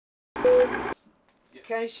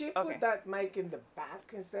Can she put that mic in the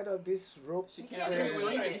back instead of this rope? She can't see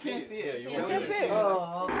it. You can see it.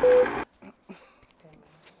 Oh.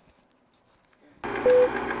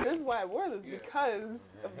 This is why I wore this, because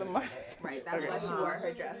of the mic. Right, that's why she wore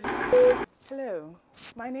her dress. Hello,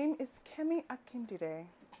 my name is Kemi Akindide.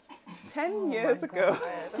 10 years ago,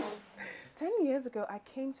 10 years ago, I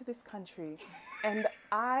came to this country and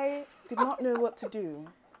I did not know what to do.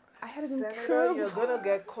 I had an incredible... You're going to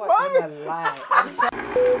get caught in a lie.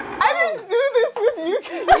 I didn't do this with you.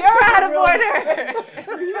 You're out of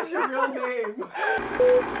order. Use your real name.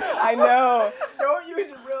 I know. Don't use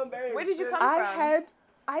your real name. Where did you come from?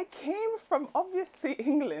 I came from, obviously,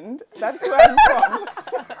 England. That's where I'm from.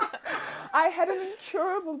 I had an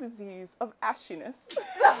incurable disease of ashiness.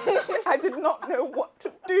 I did not know what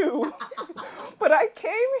to do. But I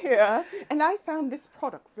came here and I found this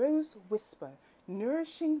product, Rose Whisper,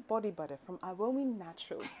 nourishing body butter from Awomi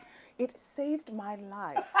Naturals. It saved my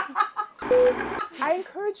life. I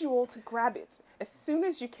encourage you all to grab it as soon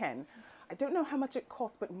as you can. I don't know how much it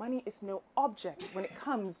costs, but money is no object when it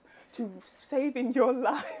comes to saving your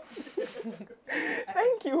life.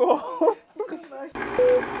 Thank you all.